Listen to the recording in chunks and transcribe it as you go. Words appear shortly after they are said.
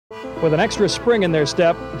With an extra spring in their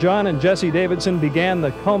step, John and Jessie Davidson began the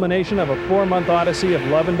culmination of a 4-month odyssey of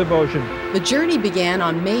love and devotion. The journey began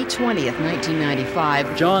on May 20th,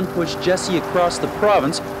 1995. John pushed Jessie across the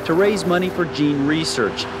province to raise money for gene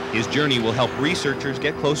research. His journey will help researchers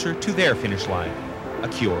get closer to their finish line, a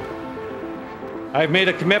cure. I've made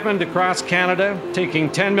a commitment across Canada, taking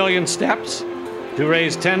 10 million steps to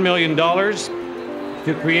raise $10 million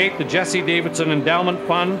to create the Jessie Davidson Endowment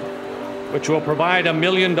Fund, which will provide $1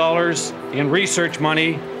 million in research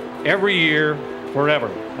money every year forever.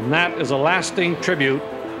 And that is a lasting tribute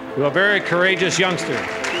to a very courageous youngster.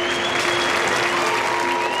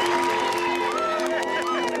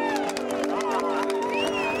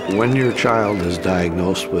 When your child is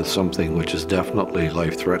diagnosed with something which is definitely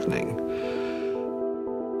life-threatening,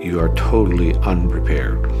 you are totally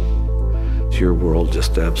unprepared. So your world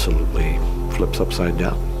just absolutely flips upside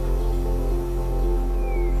down.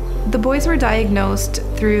 The boys were diagnosed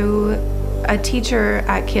through a teacher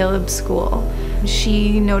at Caleb's school.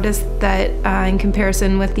 She noticed that in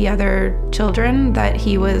comparison with the other children, that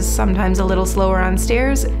he was sometimes a little slower on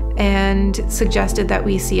stairs and suggested that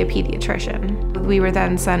we see a pediatrician. We were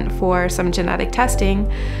then sent for some genetic testing,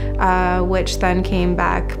 which then came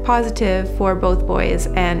back positive for both boys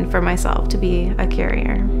and for myself to be a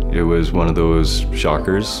carrier. It was one of those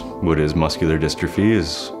shockers. What is muscular dystrophy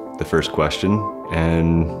is the first question,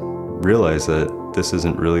 and realize that this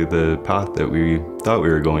isn't really the path that we thought we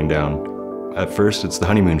were going down. At first, it's the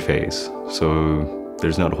honeymoon phase, so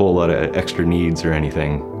there's not a whole lot of extra needs or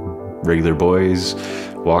anything. Regular boys,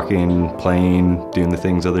 walking, playing, doing the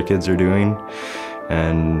things other kids are doing,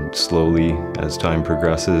 and slowly, as time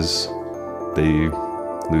progresses, they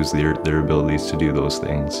lose their abilities to do those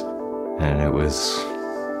things. And it was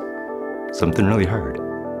something really hard.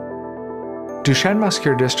 Duchenne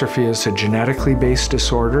muscular dystrophy is a genetically based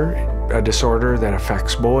disorder, a disorder that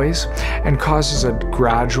affects boys and causes a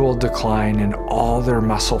gradual decline in all their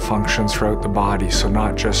muscle functions throughout the body. So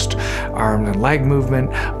not just arm and leg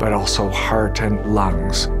movement, but also heart and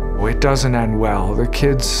lungs. It doesn't end well. The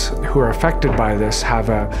kids who are affected by this have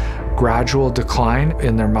a gradual decline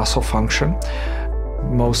in their muscle function.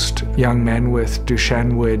 Most young men with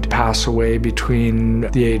Duchenne would pass away between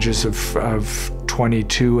the ages of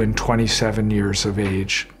 22 and 27 years of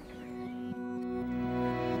age.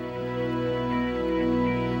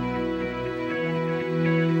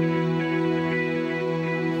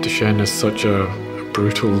 Duchenne is such a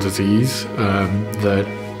brutal disease that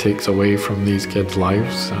takes away from these kids'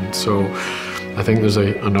 lives, and so I think there's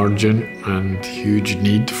an urgent and huge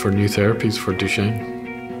need for new therapies for Duchenne.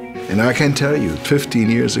 And I can tell you, 15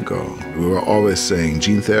 years ago, we were always saying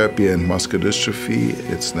gene therapy and muscular dystrophy,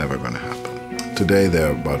 it's never going to happen. Today, there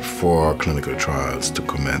are about 4 clinical trials to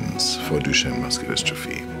commence for Duchenne muscular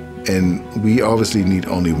dystrophy. And we obviously need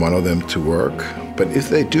only one of them to work, but if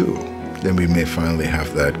they do, then we may finally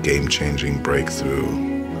have that game-changing breakthrough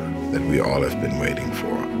that we all have been waiting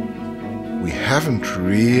for. We haven't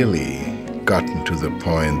really gotten to the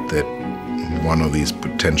point that one of these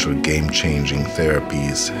potential game-changing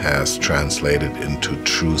therapies has translated into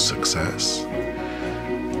true success.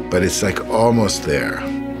 But it's like almost there.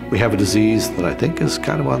 We have a disease that I think is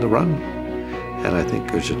kind of on the run, and I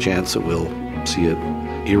think there's a chance that we'll see it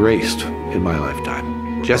erased in my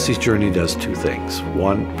lifetime. Jessie's journey does 2 things.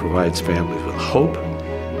 One, provides families with hope,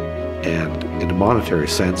 and in a monetary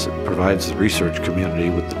sense, it provides the research community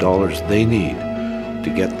with the dollars they need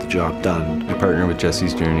to get the job done. I partner with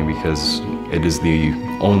Jessie's Journey because it is the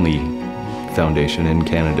only foundation in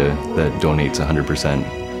Canada that donates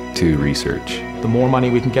 100% to research. The more money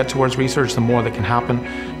we can get towards research, the more that can happen.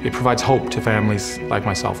 It provides hope to families like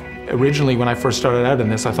myself. Originally, when I first started out in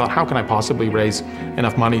this, I thought, how can I possibly raise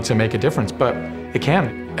enough money to make a difference? But it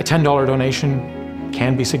can. A $10 donation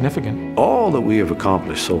can be significant. All that we have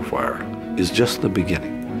accomplished so far is just the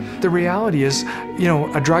beginning. The reality is, you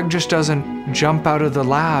know, a drug just doesn't jump out of the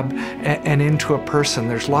lab and into a person.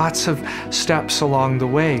 There's lots of steps along the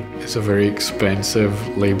way. It's a very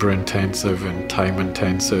expensive, labor-intensive and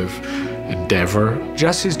time-intensive endeavor.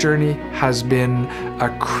 Jessie's Journey has been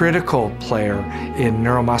a critical player in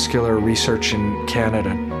neuromuscular research in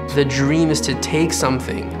Canada. The dream is to take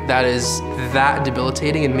something that is that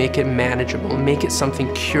debilitating and make it manageable, make it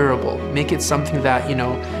something curable, make it something that, you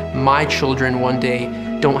know, my children one day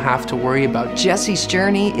don't have to worry about. Jessie's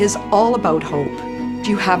Journey is all about hope.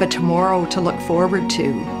 You have a tomorrow to look forward to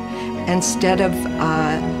instead of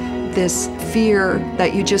this fear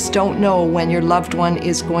that you just don't know when your loved one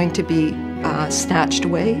is going to be snatched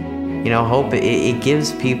away. You know, hope, it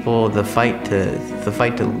gives people the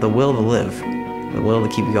will to live, the will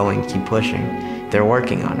to keep going, keep pushing. They're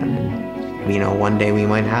working on it. And one day we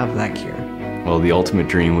might have that cure. Well, the ultimate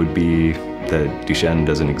dream would be that Duchenne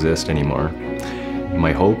doesn't exist anymore.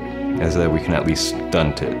 My hope is that we can at least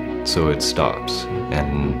stunt it so it stops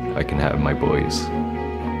and I can have my boys.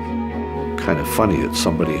 Kind of funny that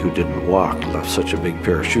somebody who didn't walk left such a big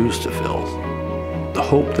pair of shoes to fill. The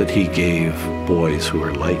hope that he gave boys who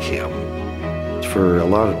are like him. For a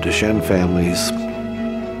lot of Duchenne families,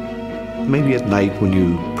 maybe at night when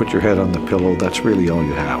you put your head on the pillow, that's really all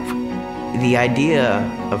you have. The idea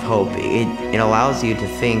of hope, it allows you to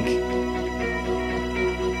think,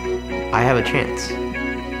 I have a chance.